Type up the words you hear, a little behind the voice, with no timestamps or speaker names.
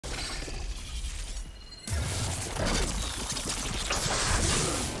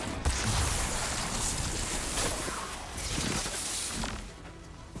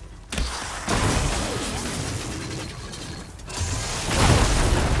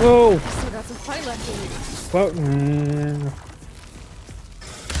Oh! Still got some fight left in me. Fuck, man.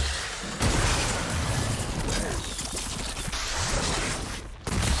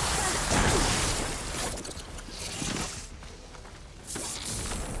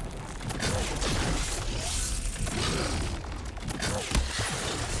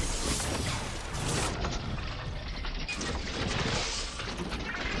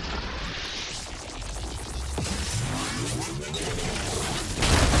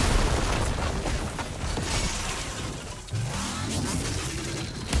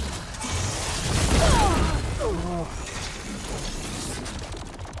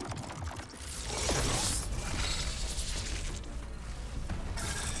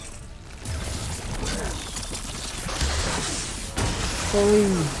 Sorry.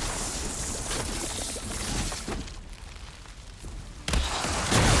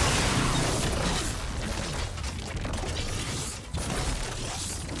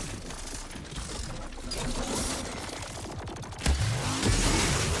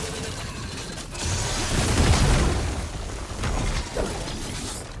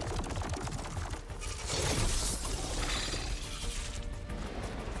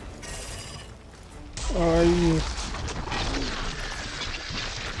 Are you?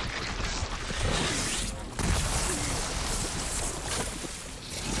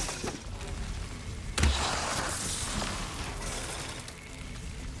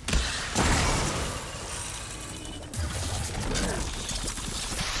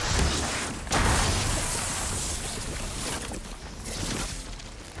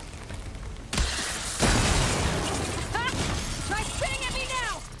 Try spitting at me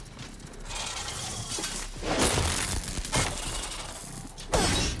now!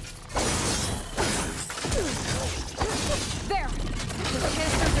 There! The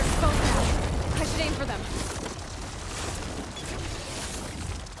canisters are exposed now. I should aim for them.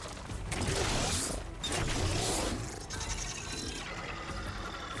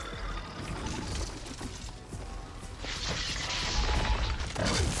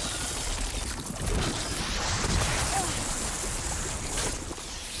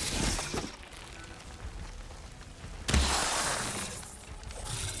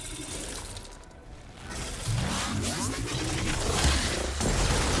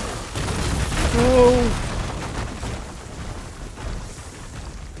 Oh!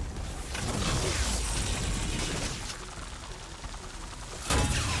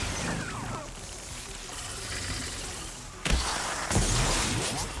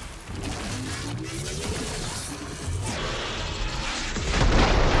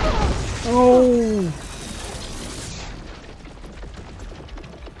 Oh!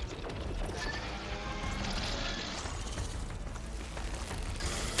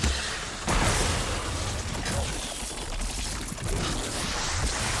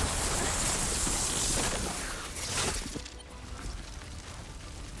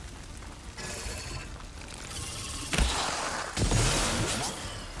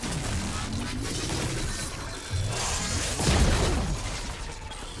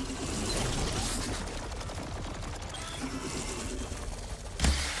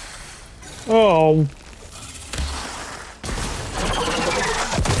 Oh!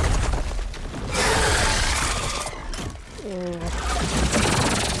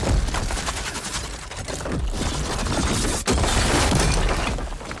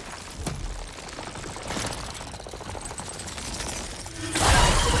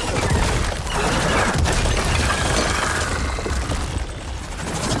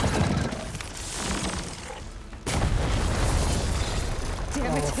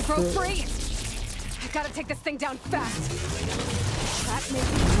 Damn it, it broke free! I gotta take this thing down fast. That may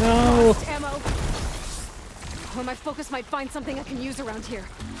be No! lost ammo. Or my focus might find something I can use around here.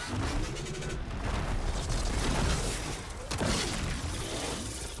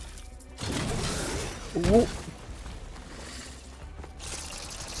 Whoa.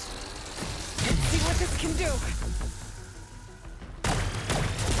 Let's see what this can do.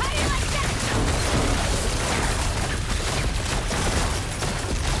 How do you like that?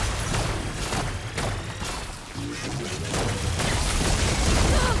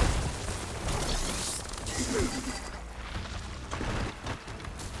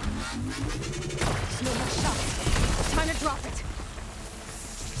 There's no more shots. Time to drop it.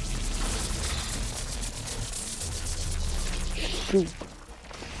 Shoot.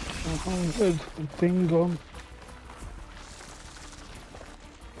 There's the thing gone.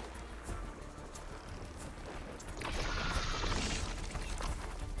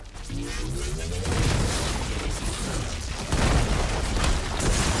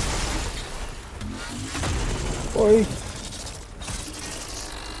 Oi.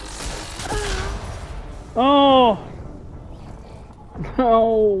 Oh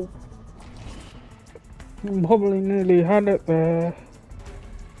no! Probably nearly had it there.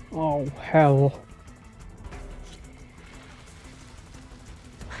 Oh hell!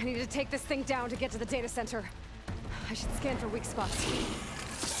 I need to take this thing down to get to the data center. I should scan for weak spots.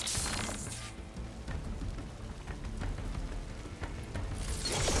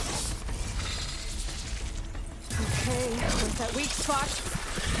 Okay, where's that weak spot?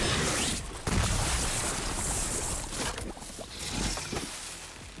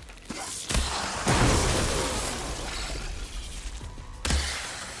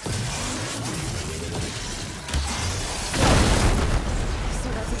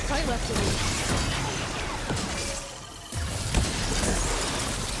 Still got some fight left in me.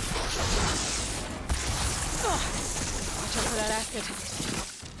 Watch out for that acid.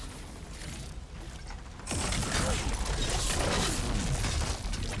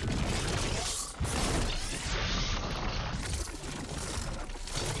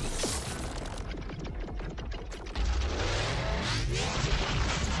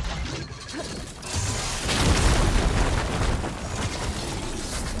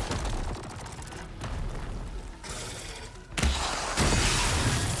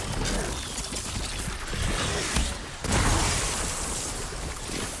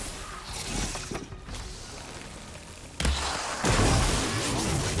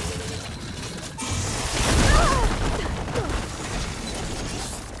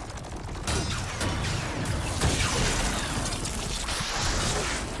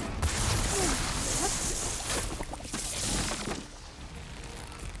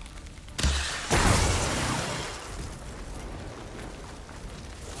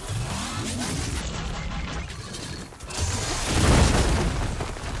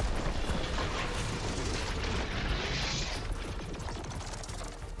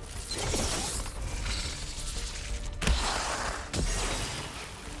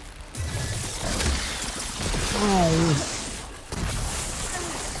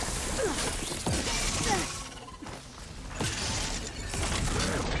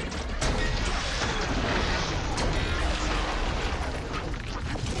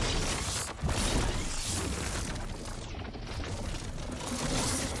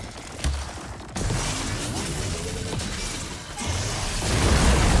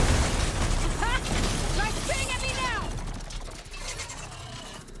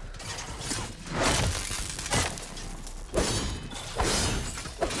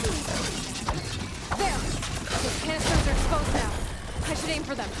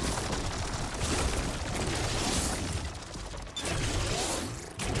 For them.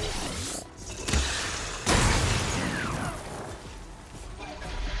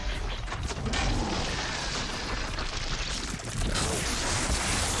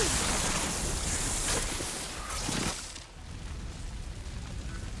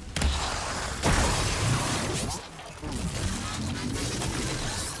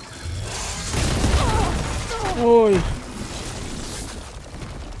 Oi!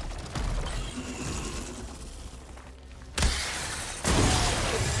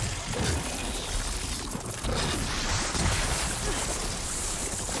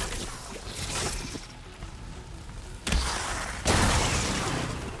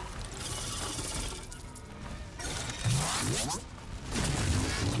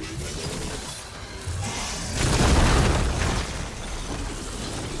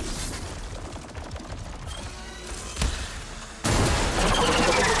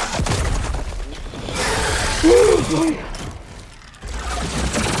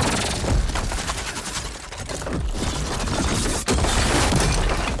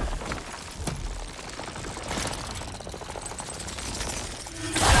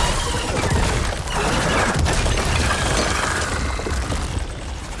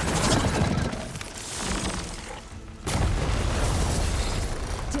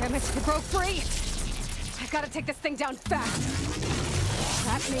 Damn it, it broke free! I've got to take this thing down fast.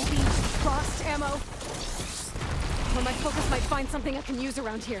 That may be frost ammo. Or my focus might find something I can use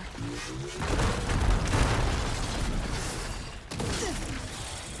around here.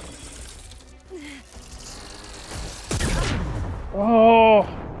 Oh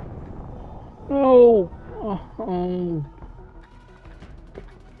no! Oh.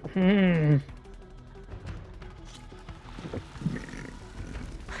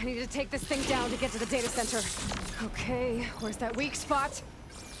 I need to take this thing down to get to the data center. Okay, where's that weak spot?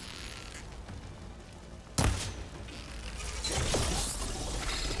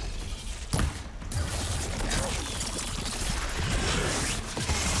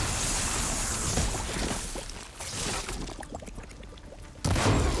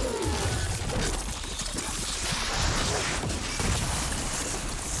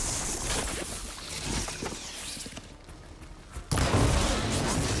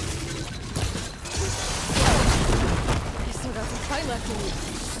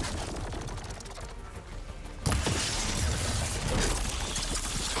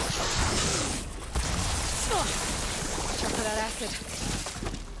 acid.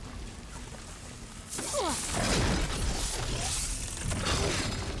 Oh,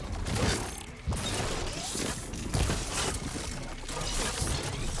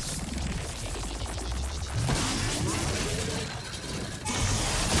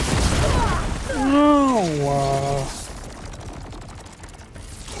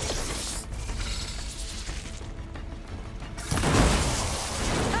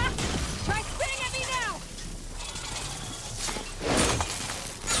 Try spitting at me now!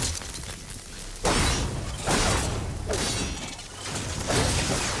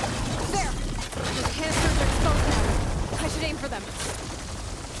 There! Those canisters are exposed now. I should aim for them.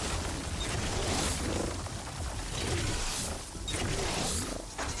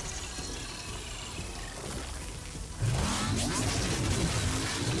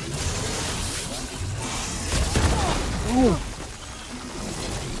 oh.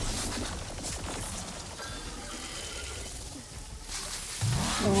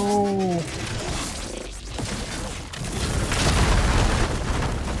 Oh.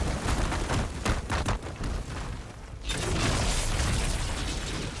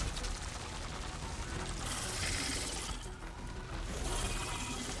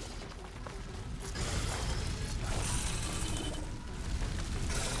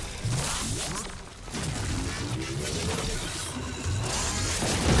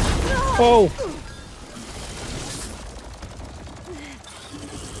 Oh.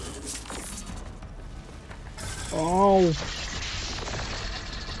 Oh.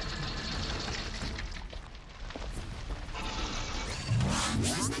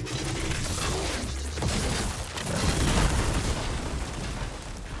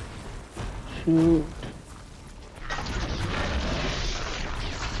 Shoot.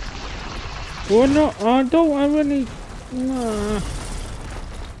 Oh no, I don't have any. Nah.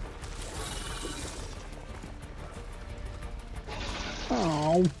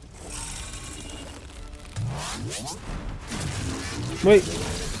 Oh. Wait.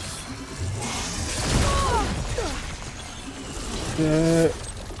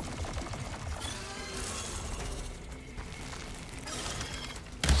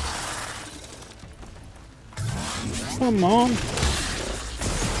 Come on.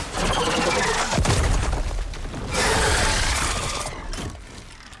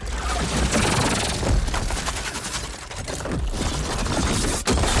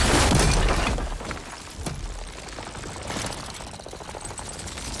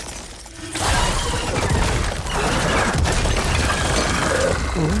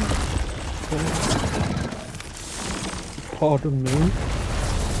 Pardon me.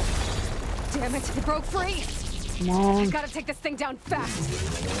 Damn it, it broke free! Come on. I've got to take this thing down fast.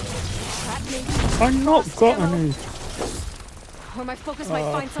 That may be I'm not frost got ammo. any. Or my focus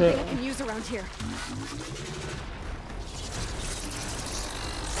might find something I can use around here.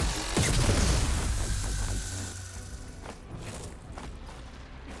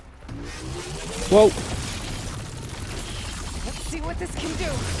 Whoa. Let's see what this can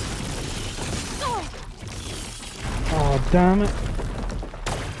do. Oh, damn it.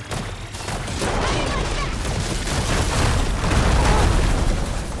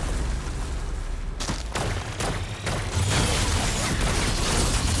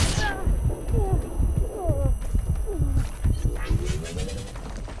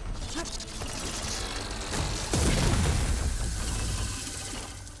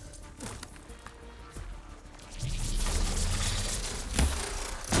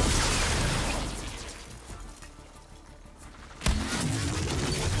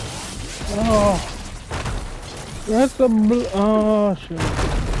 Oh, that's a oh shit.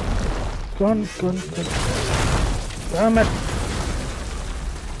 Gun. Damn it.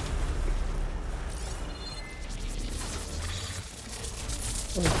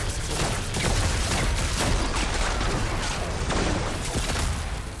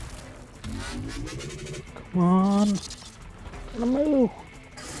 Come on. Gotta move.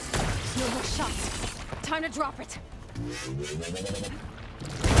 No more shots. Time to drop it.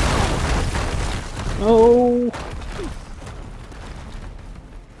 Oh.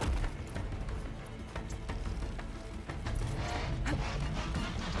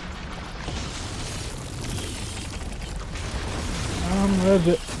 I'm with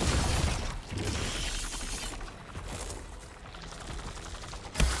it.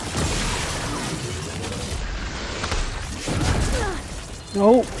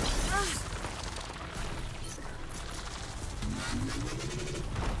 No.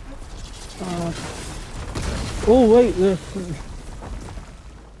 Oh wait, this.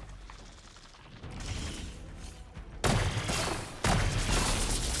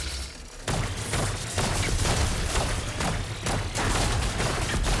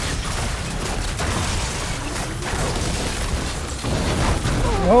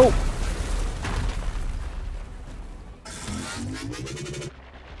 Oh!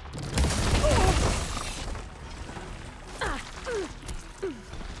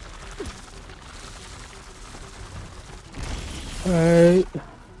 Hey.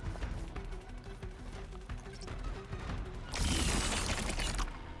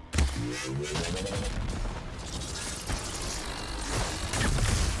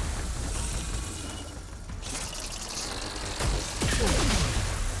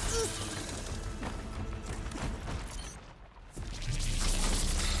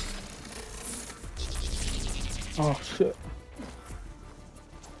 Oh shit.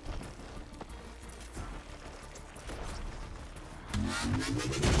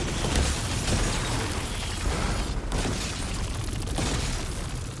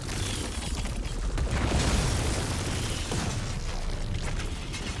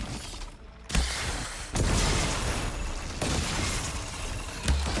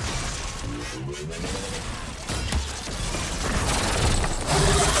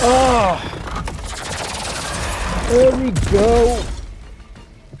 Ah! There we go.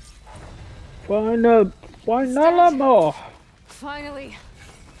 Finally.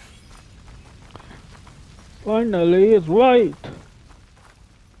 Finally is right.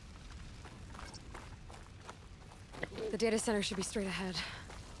 The data center should be straight ahead.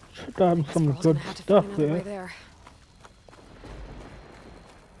 Should have some good stuff here. There.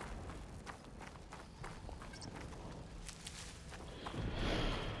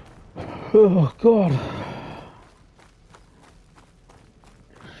 Oh god.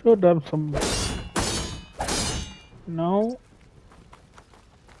 Should have some. No.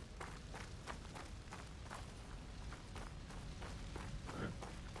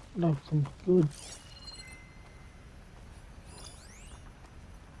 Not some good.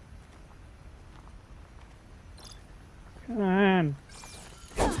 Man.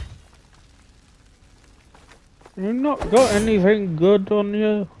 You not got anything good on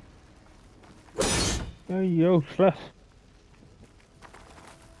you? You're useless.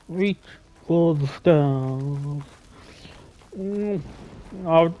 Reach for the stars.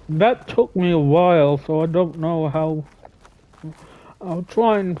 That took me a while, so I don't know how. I'll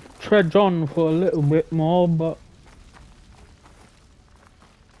try and trudge on for a little bit more, but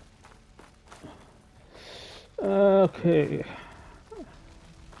okay.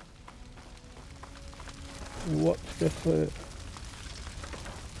 What's this?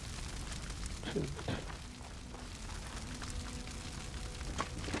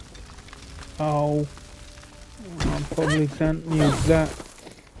 Oh, I probably can't use that.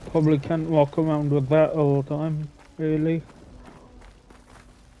 Probably can't walk around with that all the time, really.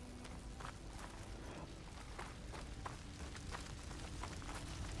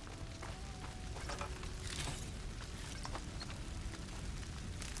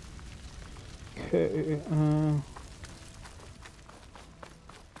 Okay,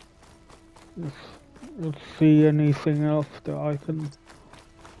 let's see anything else that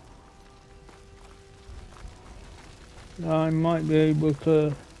I might be able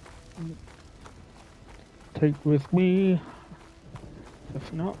to take with me.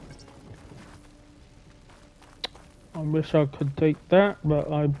 If not, I wish I could take that,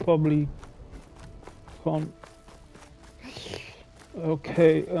 but I probably can't.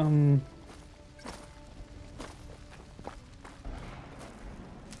 Okay,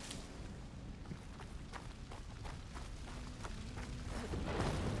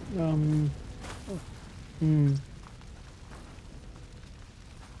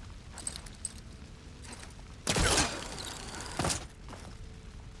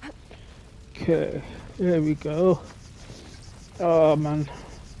 Okay, there we go. Oh man.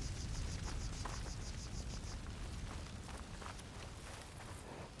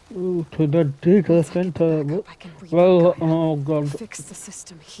 Ooh, to the data center. Well, oh god. Fix the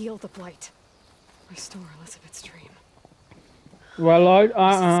system, heal the blight, restore Elizabeth's dream. Well,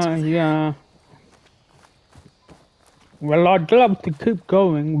 yeah. Well, I'd love to keep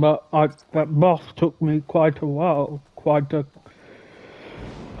going, but that boss took me quite a while, quite a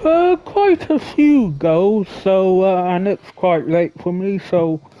few goes, so, and it's quite late for me,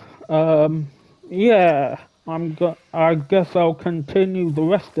 so, yeah, I guess I'll continue the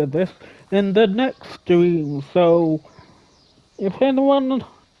rest of this in the next stream, so, if anyone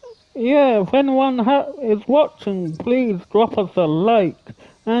is watching, please drop us a like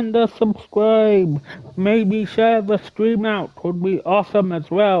and a subscribe. Maybe share the stream out, would be awesome as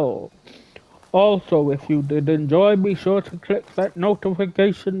well. Also, if you did enjoy, be sure to click that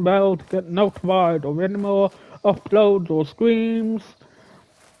notification bell to get notified of any more uploads or streams.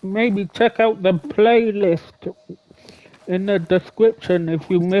 Maybe check out the playlist in the description if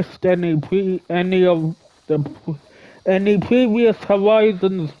you missed any previous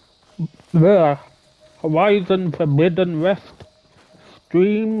Horizon Forbidden West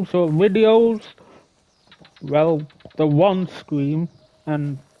streams or videos. Well, the one stream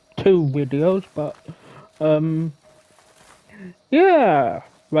and two videos, but yeah,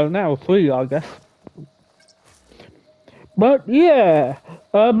 well now three, I guess. But yeah,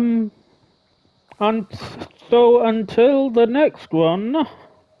 and so until the next one,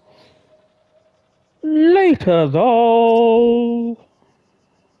 later though.